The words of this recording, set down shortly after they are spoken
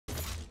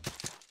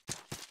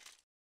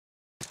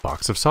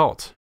box of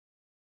salt.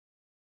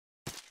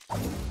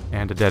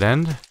 And a dead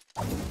end.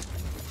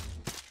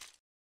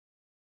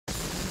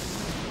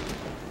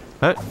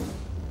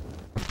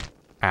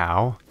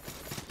 Ow.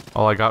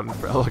 All I got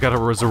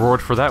as a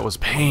reward for that was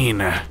pain.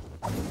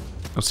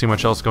 Don't see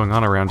much else going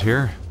on around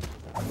here.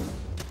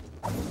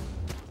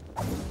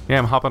 Yeah,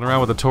 I'm hopping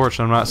around with a torch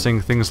and I'm not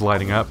seeing things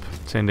lighting up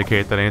to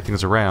indicate that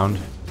anything's around.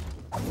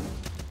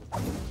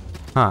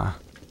 Huh.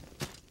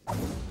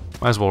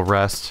 Might as well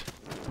rest.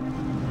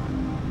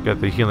 Get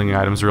the healing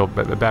items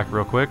back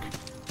real quick.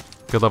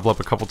 Could level up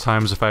a couple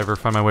times if I ever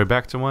find my way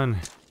back to one.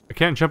 I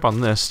can't jump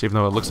on this, even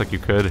though it looks like you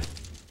could.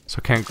 So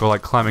I can't go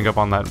like climbing up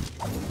on that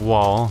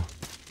wall.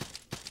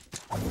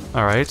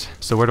 Alright,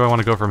 so where do I want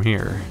to go from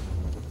here?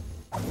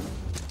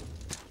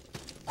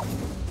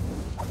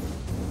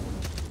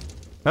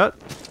 Am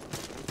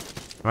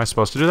I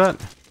supposed to do that?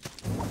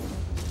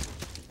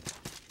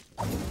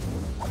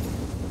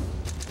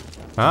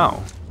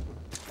 Oh.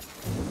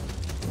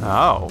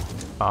 Oh.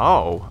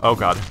 Oh. Oh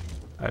god.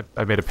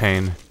 I made a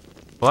pain.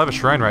 Well, I have a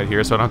shrine right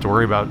here, so I don't have to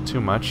worry about it too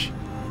much.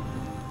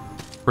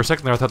 For a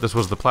second there I thought this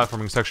was the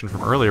platforming section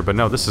from earlier, but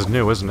no, this is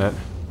new, isn't it?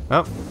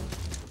 Oh.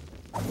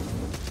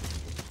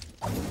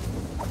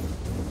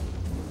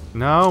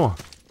 No.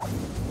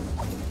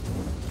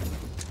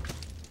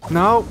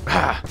 No.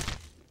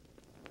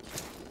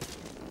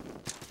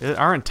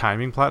 Aren't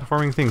timing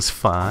platforming things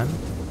fun?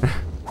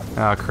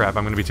 Oh crap,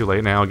 I'm gonna be too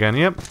late now again.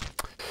 Yep.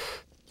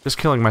 Just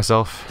killing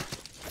myself.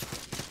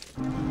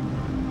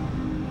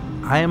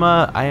 I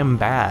am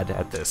bad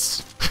at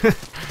this.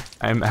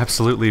 I am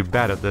absolutely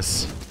bad at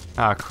this.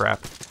 Ah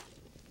crap.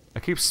 I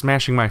keep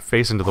smashing my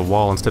face into the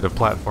wall instead of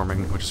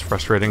platforming, which is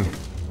frustrating.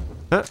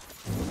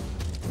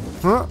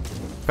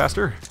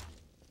 Faster.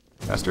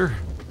 Faster.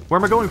 Where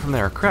am I going from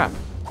there? Crap.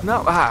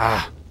 No.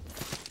 Ah.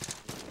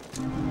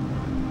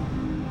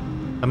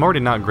 I'm already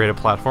not great at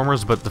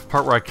platformers, but the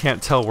part where I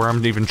can't tell where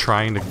I'm even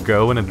trying to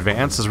go in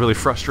advance is really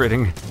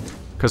frustrating.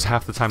 Because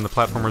half the time the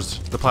platforms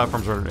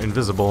are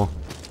invisible.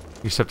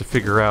 You just have to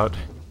figure out.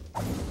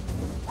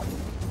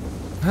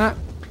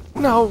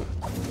 No.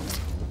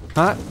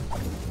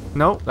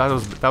 No, that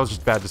was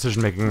just bad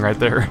decision making right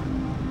there.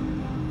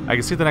 I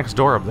can see the next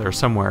door up there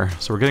somewhere,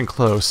 so we're getting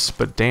close.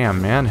 But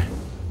damn, man.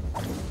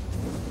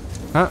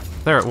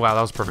 There. Wow,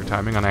 that was perfect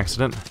timing on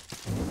accident.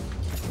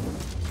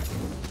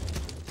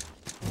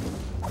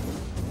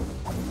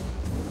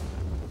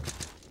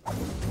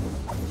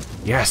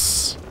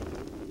 Yes!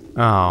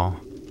 Oh.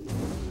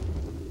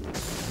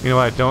 You know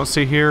what I don't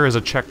see here is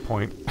a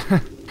checkpoint.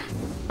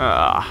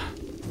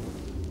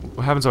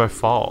 What happens if I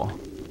fall?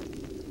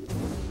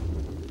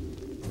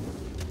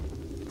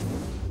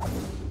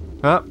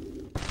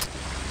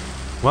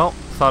 Well,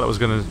 thought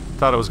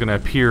it was gonna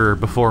appear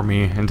before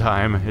me in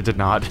time. It did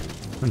not.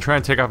 I'm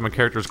trying to take off my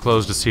character's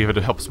clothes to see if it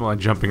helps while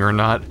jumping or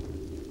not.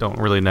 Don't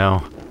really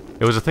know.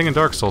 It was a thing in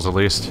Dark Souls, at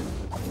least.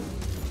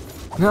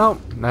 No,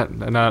 that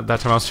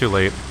time I was too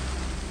late.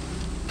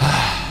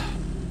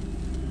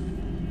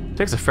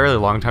 Takes a fairly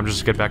long time just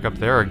to get back up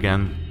there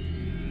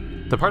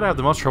again. The part I have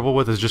the most trouble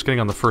with is just getting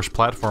on the first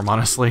platform,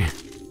 honestly.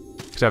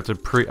 Because I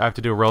have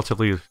to do a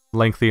relatively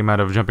lengthy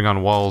amount of jumping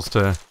on walls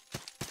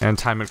and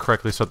time it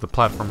correctly so that the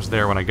platform's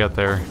there when I get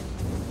there.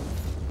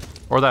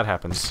 Or that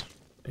happens.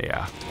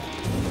 Yeah.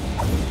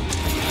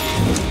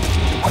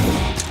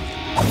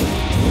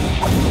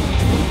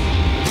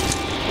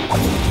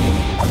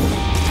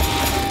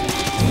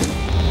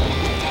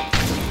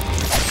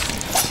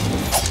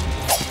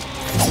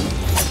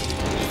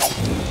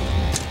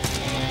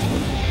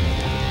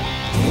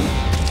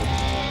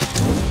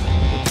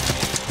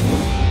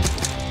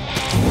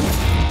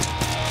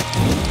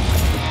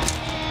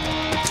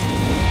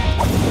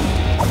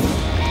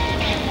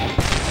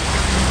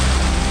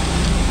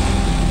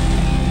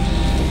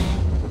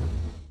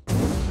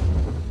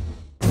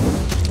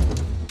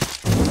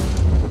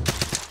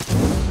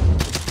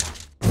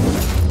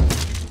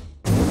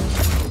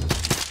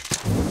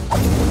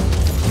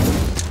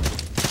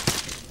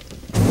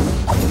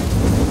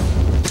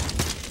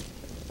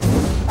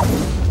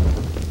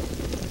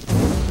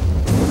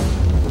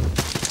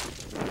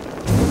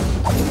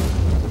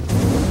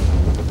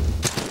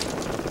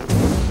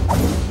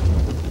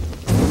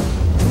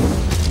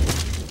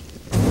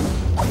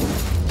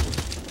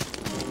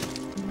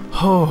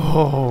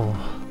 Oh,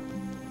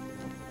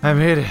 I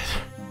made it.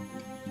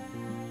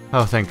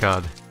 Oh, thank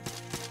God.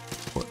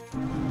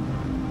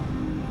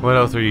 What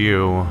else are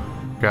you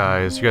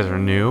guys? You guys are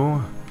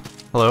new?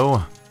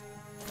 Hello?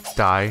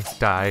 Die,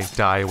 die,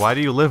 die. Why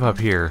do you live up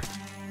here?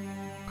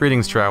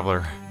 Greetings,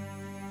 traveler.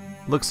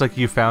 Looks like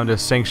you found a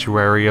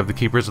sanctuary of the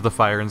Keepers of the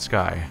Fire and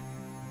Sky.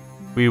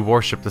 We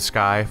worship the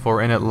sky,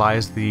 for in it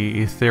lies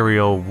the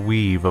ethereal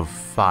weave of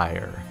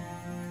fire,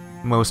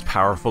 most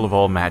powerful of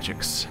all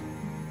magics.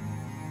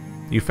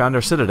 You found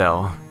our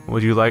citadel.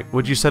 Would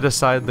you set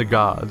aside the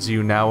gods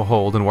you now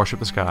hold and worship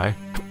the sky?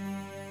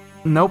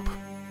 Nope.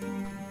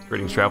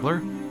 Greetings,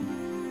 traveler.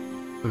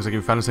 Looks like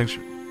you found a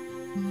sanctuary.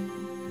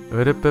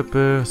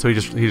 So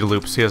he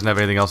loops. He doesn't have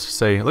anything else to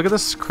say. Look at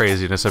this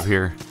craziness up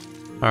here.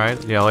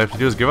 Alright, yeah, all you have to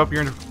do is give up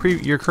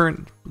your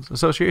current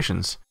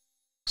associations.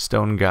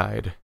 Stone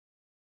guide.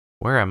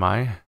 Where am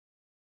I?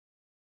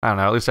 I don't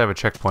know, at least I have a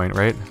checkpoint,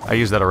 right? I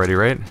used that already,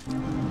 right?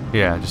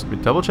 Yeah, just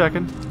double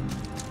checking.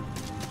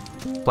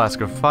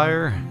 Flask of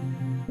fire.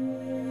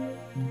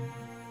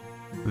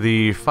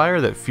 The fire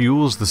that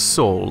fuels the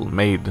soul,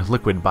 made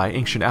liquid by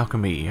ancient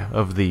alchemy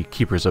of the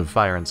keepers of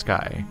fire and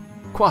sky.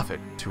 Quaff it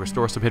to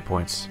restore some hit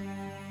points.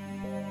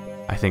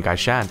 I think I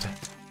shan't.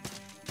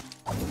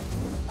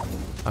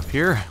 Up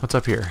here? What's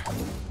up here?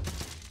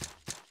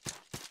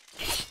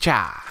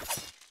 Cha!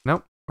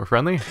 Nope, we're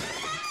friendly.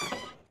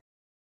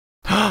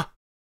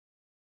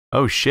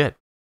 Oh shit.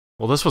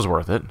 Well, this was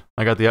worth it.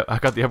 I got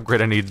the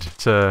upgrade I need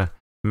to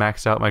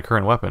max out my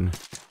current weapon.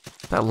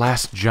 That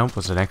last jump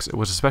was it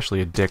was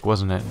especially a dick,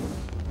 wasn't it?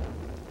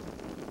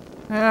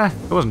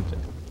 It wasn't.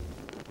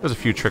 There was a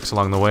few tricks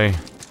along the way.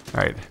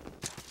 All right.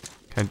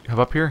 Can I hop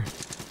up here?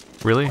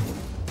 Really?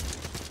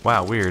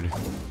 Wow, weird.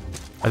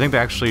 I think they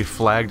actually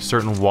flagged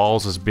certain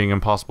walls as being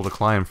impossible to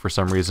climb for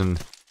some reason,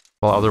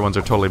 while other ones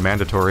are totally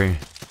mandatory.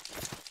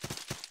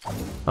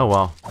 Oh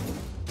well.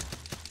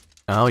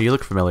 Oh, you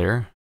look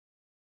familiar.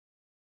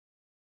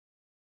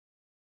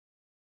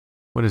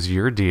 What is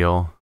your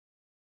deal?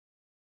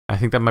 I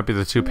think that might be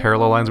the two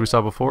parallel lines we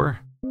saw before.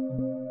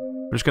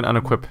 We're just gonna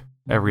unequip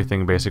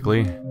everything,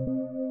 basically.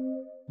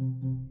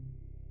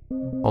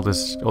 All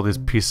these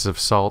pieces of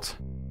salt.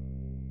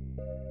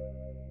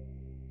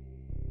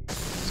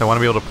 So I want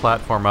to be able to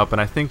platform up,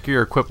 and I think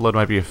your equip load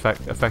might be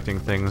affecting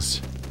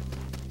things.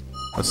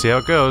 Let's see how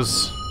it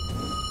goes.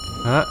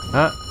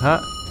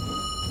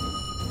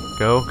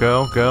 Go,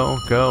 go, go,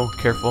 go.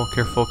 Careful,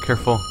 careful,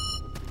 careful.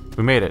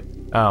 We made it.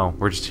 Oh,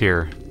 we're just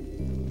here.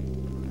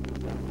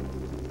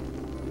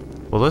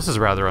 Well, this is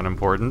rather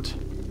unimportant.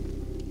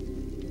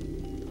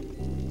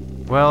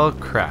 Well,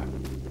 crap.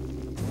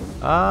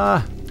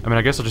 I mean,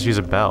 I guess I'll just use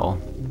a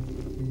bell.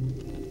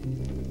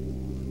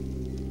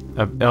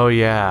 Oh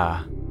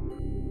yeah.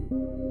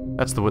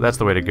 That's the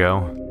way to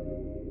go.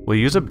 We'll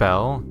use a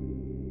bell.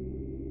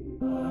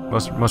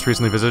 Most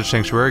recently visited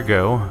Sanctuary,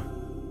 go.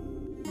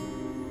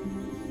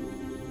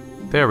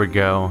 There we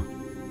go.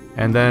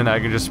 And then I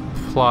can just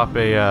plop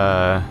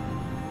a,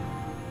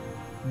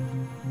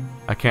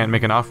 I can't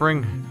make an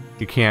offering?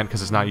 You can't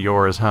because it's not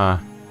yours, huh?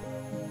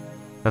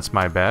 That's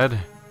my bad.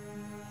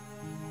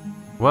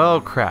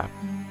 Well, crap.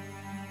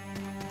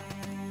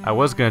 I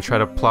was gonna try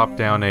to plop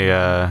down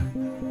a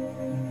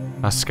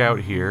scout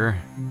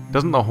here.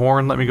 Doesn't the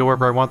horn let me go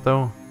wherever I want,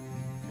 though?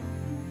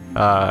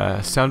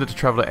 Sounded to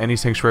travel to any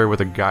sanctuary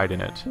with a guide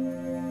in it.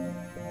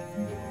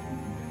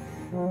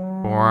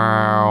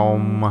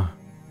 Wow.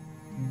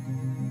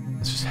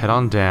 Let's just head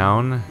on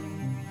down.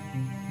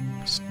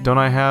 Don't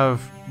I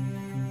have...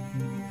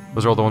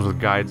 Those are all the ones with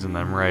guides in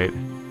them, right?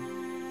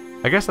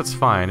 I guess that's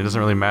fine, it doesn't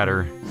really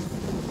matter.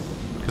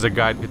 Because a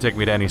guide could take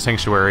me to any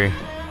sanctuary.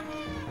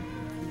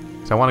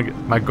 So I want to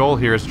get... My goal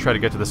here is to try to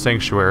get to the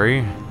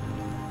sanctuary.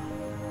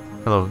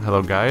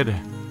 Hello guide.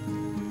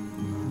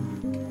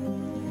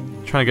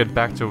 Trying to get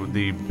back to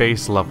the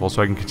base level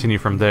so I can continue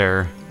from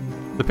there.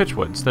 The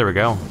Pitchwoods, there we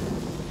go.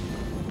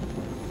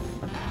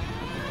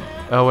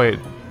 Oh wait.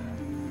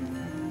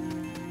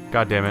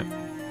 God damn it.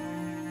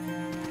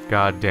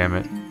 God damn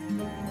it.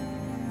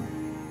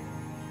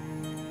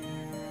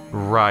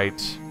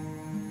 Right.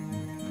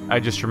 I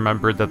just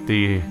remembered that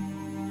the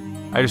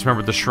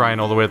shrine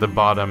all the way at the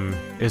bottom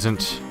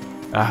isn't...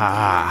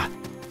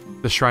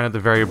 The shrine at the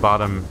very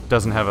bottom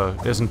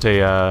isn't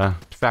a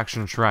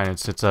faction shrine.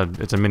 It's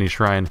a mini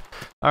shrine.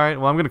 All right.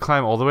 Well, I'm gonna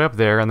climb all the way up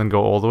there and then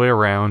go all the way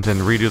around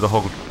and redo the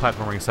whole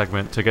platforming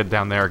segment to get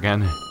down there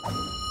again.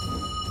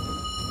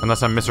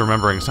 Unless I'm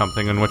misremembering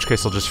something, in which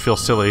case I'll just feel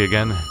silly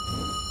again.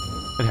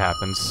 It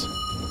happens.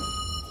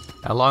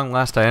 At long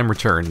last, I am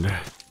returned.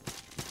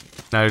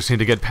 Now I just need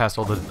to get past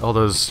all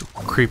those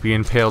creepy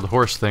impaled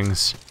horse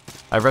things.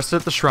 I rested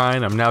at the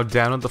shrine, I'm now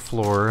down at the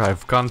floor,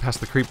 I've gone past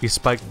the creepy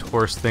spiked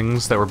horse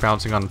things that were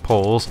bouncing on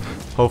poles.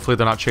 Hopefully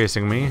they're not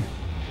chasing me.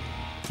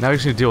 Now I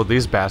just need to deal with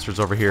these bastards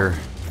over here.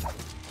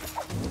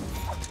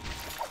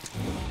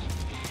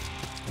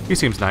 He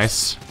seems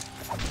nice.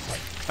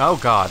 Oh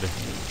god.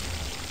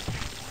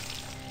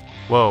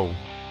 Whoa.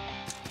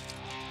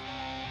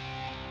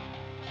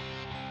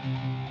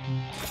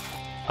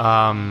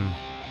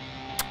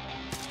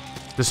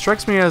 This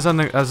strikes me as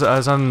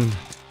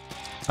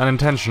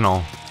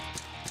unintentional.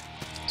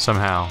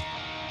 Somehow.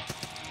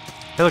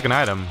 Hey, look, an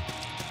item.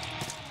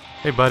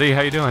 Hey, buddy,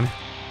 how you doing?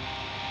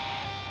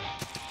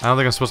 I don't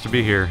think I'm supposed to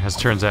be here, as it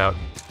turns out.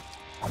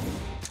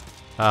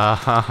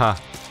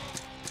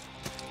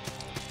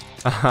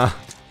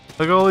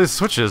 Look at all these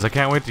switches, I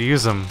can't wait to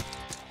use them.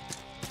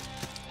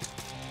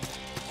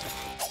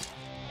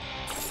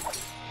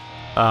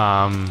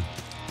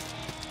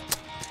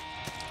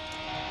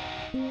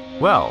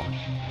 Well,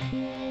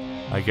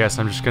 I guess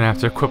I'm just gonna have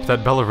to equip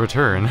that Bell of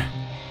Return.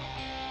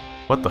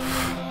 What the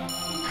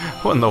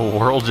what in the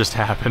world just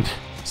happened?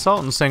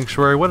 Salt and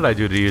Sanctuary, what did I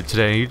do to you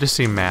today? You just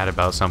seem mad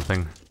about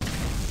something.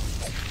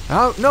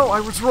 Oh, no, I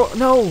was wrong.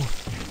 No!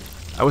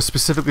 I was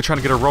specifically trying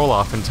to get a roll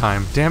off in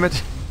time. Damn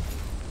it!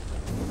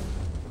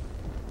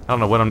 I don't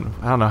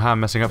know how I'm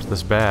messing up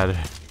this bad.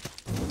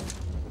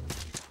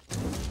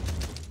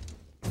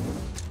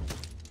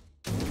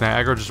 Can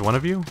I aggro just one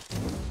of you?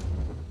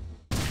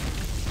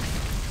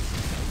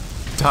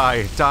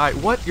 Die, die.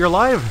 What? You're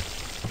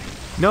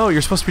alive? No,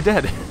 you're supposed to be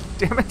dead.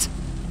 Damn it.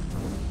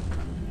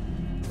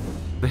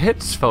 The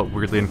hits felt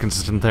weirdly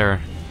inconsistent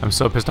there. I'm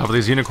so pissed off with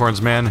these unicorns,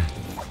 man.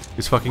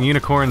 These fucking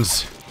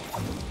unicorns.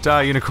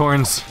 Die,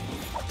 unicorns.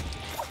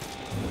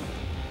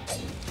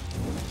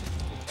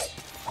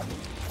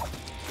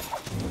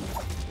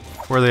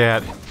 Where are they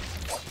at?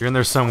 You're in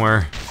there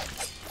somewhere.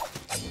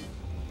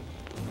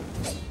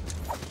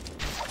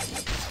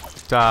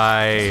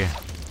 Die.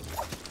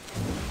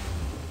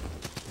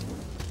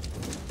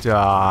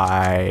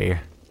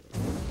 Die.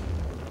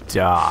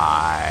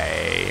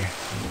 Die.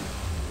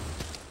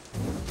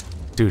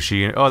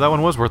 Douchey. Oh, that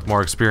one was worth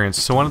more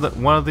experience. So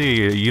one of the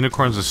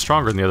unicorns is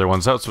stronger than the other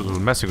ones. That's what was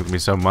messing with me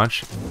so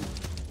much.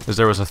 Is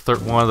there was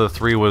one of the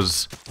three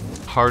was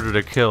harder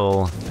to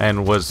kill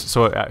and was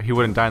so he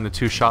wouldn't die in the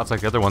 2 shots like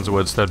the other ones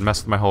would. So that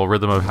messed with my whole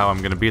rhythm of how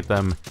I'm gonna beat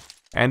them.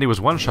 And he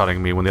was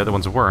one-shotting me when the other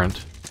ones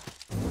weren't.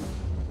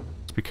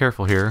 Let's be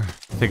careful here.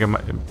 I think I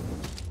might.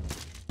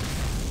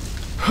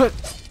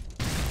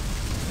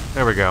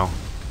 There we go.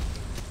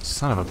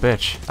 Son of a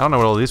bitch. I don't know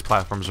what all these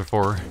platforms are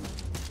for.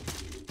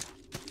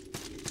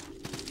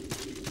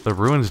 The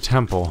ruined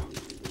temple.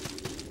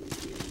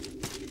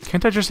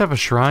 Can't I just have a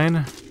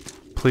shrine?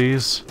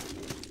 Please?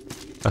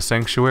 A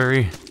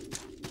sanctuary?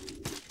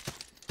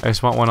 I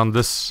just want one on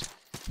this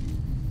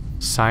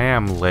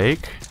Siam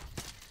Lake.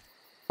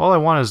 All I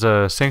want is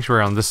a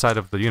sanctuary on this side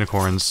of the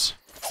unicorns.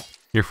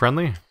 You're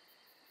friendly?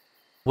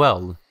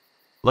 Well,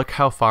 look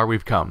how far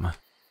we've come.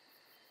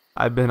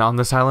 I've been on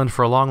this island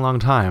for a long, long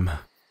time.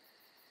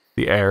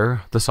 The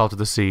air, the salt of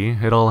the sea,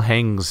 it all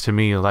hangs to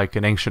me like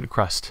an ancient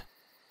crust.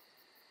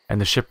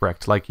 And the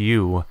shipwrecked, like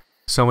you,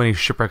 so many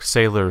shipwrecked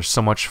sailors,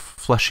 so much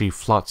fleshy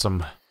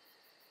flotsam.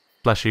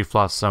 Fleshy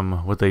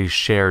flotsam with a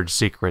shared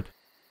secret.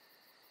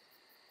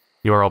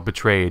 You are all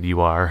betrayed, you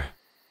are.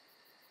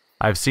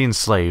 I've seen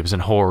slaves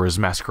and whores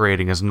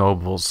masquerading as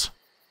nobles.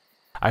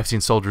 I've seen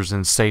soldiers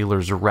and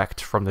sailors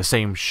wrecked from the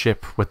same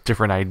ship with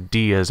different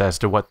ideas as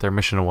to what their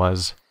mission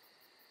was.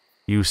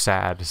 You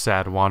sad,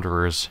 sad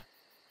wanderers.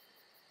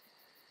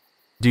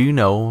 Do you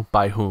know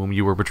by whom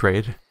you were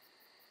betrayed?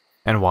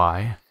 And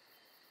why?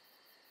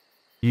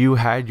 You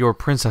had your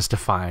princess to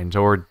find,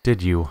 or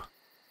did you?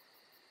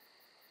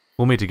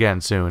 We'll meet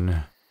again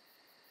soon.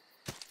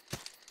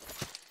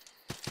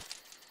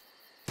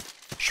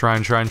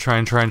 Shrine, shrine,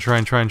 shrine, shrine,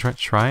 shrine, shrine, shrine,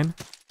 shrine?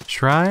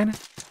 Shrine?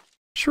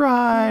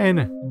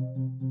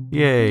 Shrine!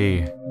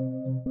 Yay.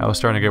 I was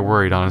starting to get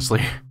worried,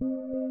 honestly.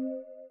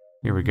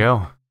 Here we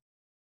go.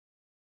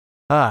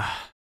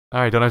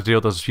 Alright, don't have to deal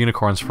with those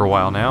unicorns for a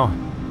while now.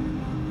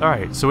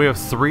 Alright, so we have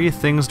 3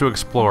 things to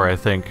explore, I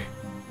think.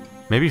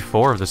 Maybe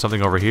 4 if there's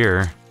something over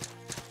here.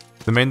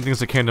 The main things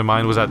that came to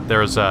mind was that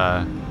there's,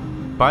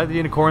 by the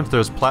unicorns,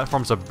 there's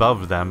platforms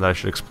above them that I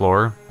should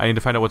explore. I need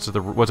to find out what's up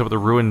with the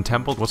ruined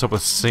temple, what's up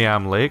with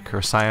Siam Lake,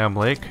 or Siam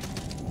Lake.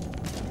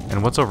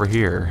 And what's over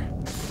here?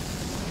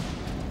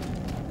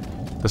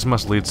 This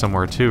must lead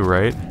somewhere too,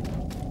 right?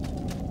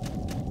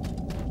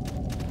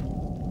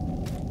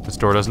 This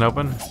door doesn't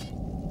open?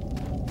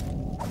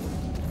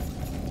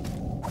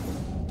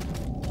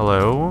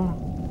 Hello?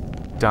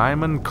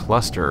 Diamond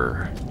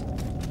cluster.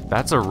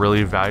 That's a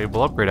really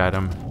valuable upgrade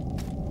item.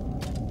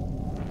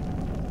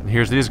 And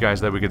here's these guys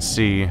that we could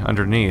see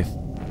underneath.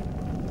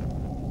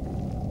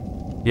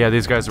 Yeah,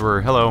 these guys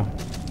were... Hello.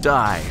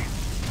 Die.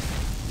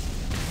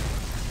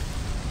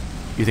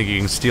 You think you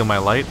can steal my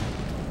light?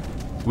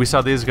 We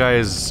saw these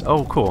guys...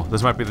 Oh, cool.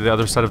 This might be the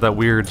other side of that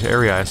weird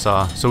area I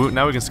saw. So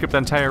now we can skip that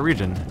entire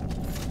region.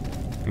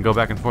 And go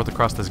back and forth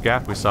across this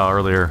gap we saw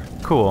earlier.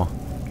 Cool.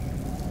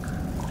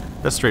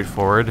 That's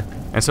straightforward.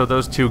 And so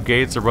those 2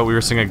 gates are what we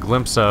were seeing a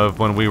glimpse of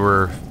when we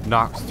were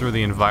knocked through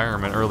the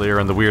environment earlier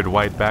in the weird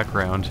white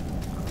background.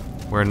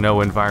 Where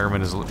no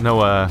environment is...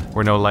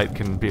 where no light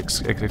can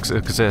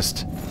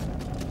exist.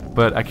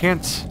 But I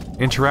can't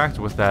interact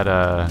with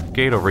that,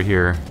 gate over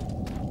here.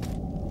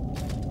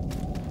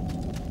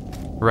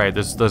 Right,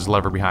 there's a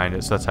lever behind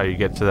it, so that's how you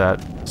get to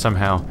that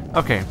somehow.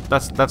 Okay,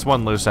 that's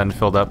one loose end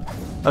filled up.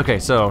 Okay,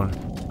 so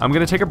I'm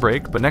gonna take a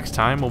break, but next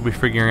time we'll be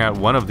figuring out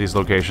one of these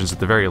locations at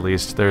the very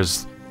least.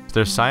 There's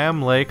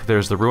Siam Lake,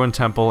 there's the ruined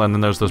temple, and then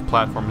there's those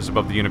platforms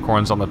above the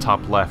unicorns on the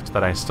top left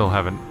that I still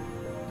haven't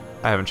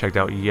checked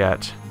out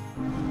yet.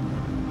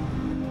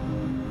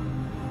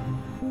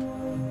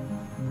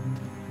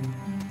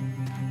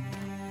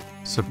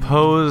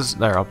 Suppose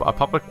there, I'll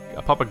pop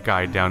a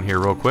guide down here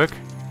real quick.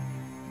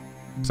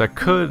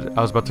 Because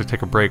I was about to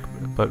take a break,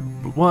 but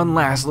one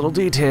last little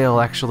detail,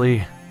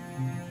 actually.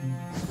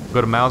 Go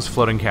to Mao's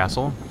floating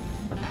castle.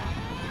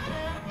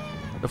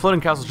 The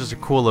floating castle is just a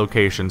cool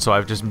location, so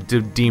I've just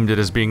deemed it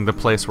as being the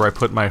place where I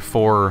put my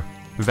 4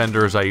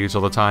 vendors I use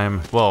all the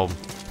time. Well,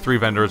 3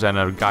 vendors and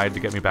a guide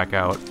to get me back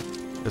out.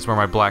 is where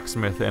my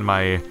blacksmith and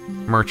my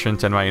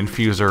merchant and my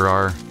infuser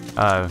are.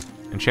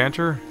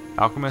 Enchanter?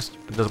 Alchemist?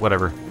 It does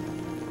whatever.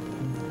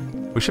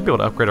 We should be able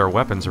to upgrade our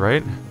weapons,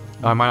 right?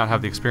 Oh, I might not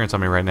have the experience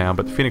on me right now,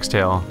 but the Phoenix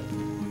Tail.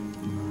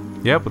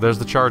 Yep, there's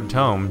the Charred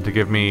Tome to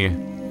give me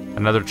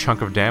another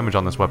chunk of damage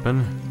on this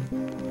weapon.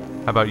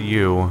 How about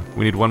you?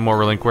 We need one more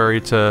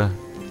reliquary to...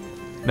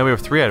 No, we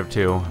have 3 out of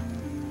 2.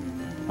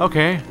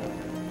 Okay.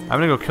 I'm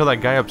gonna go kill that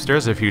guy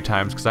upstairs a few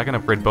times, because I can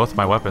upgrade both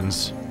my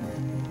weapons.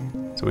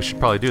 So we should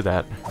probably do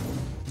that.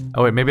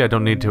 Oh wait, maybe I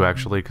don't need to,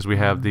 actually, because we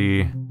have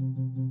the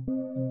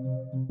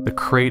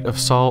crate of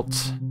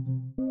salt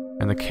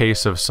and the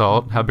case of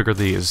salt. How big are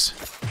these?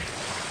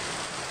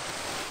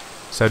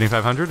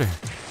 7,500?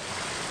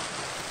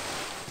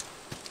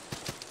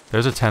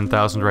 There's a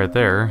 10,000 right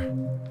there.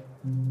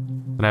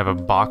 Then I have a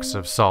box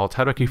of salt.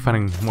 How do I keep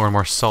finding more and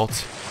more salt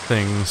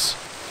things?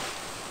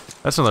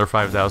 That's another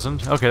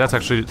 5,000. Okay, that's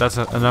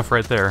enough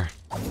right there.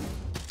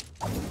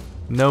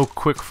 No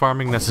quick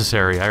farming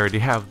necessary. I already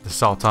have the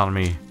salt on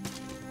me.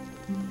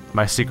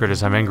 My secret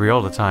is I'm angry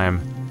all the time.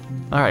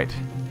 Alright.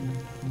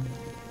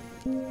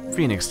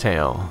 Phoenix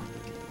Tail.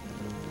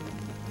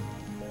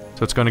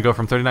 So it's going to go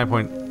from 2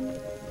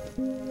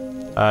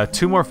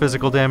 more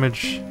physical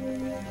damage,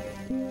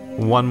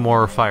 1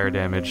 more fire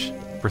damage,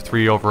 for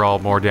 3 overall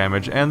more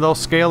damage, and they'll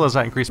scale as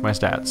I increase my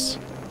stats.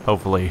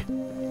 Hopefully.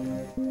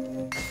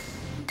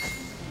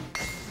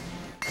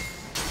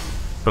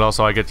 But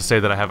also I get to say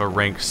that I have a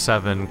rank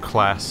 7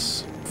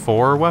 class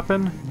 4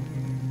 weapon.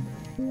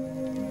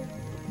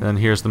 Then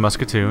here's the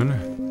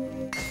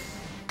musketoon.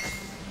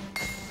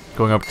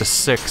 Going up to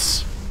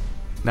 6.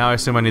 Now I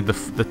assume I need the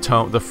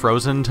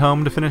frozen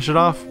tome to finish it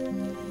off?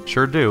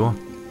 Sure do.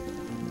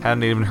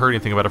 Hadn't even heard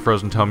anything about a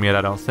frozen tome yet,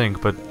 I don't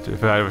think, but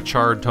if I have a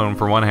charred tome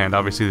for one hand,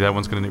 obviously that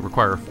one's going to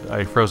require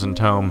a frozen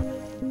tome.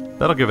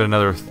 That'll give it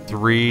another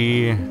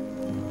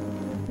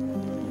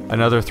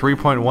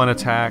 3.1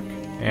 attack,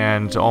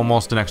 and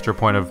almost an extra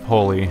point of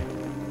holy.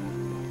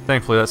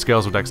 Thankfully that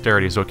scales with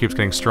dexterity, so it keeps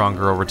getting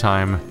stronger over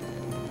time.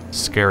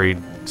 Scary,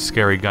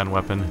 scary gun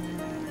weapon.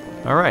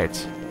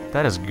 Alright,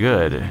 that is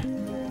good.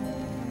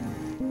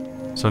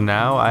 So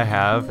now I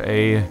have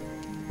a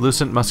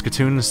Lucent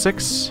Musketoon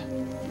 6,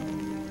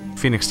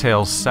 Phoenix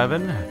Tail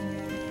 7,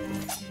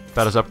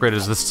 about as upgraded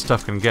as this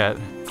stuff can get.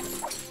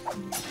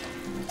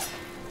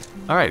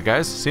 Alright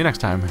guys, see you next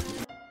time.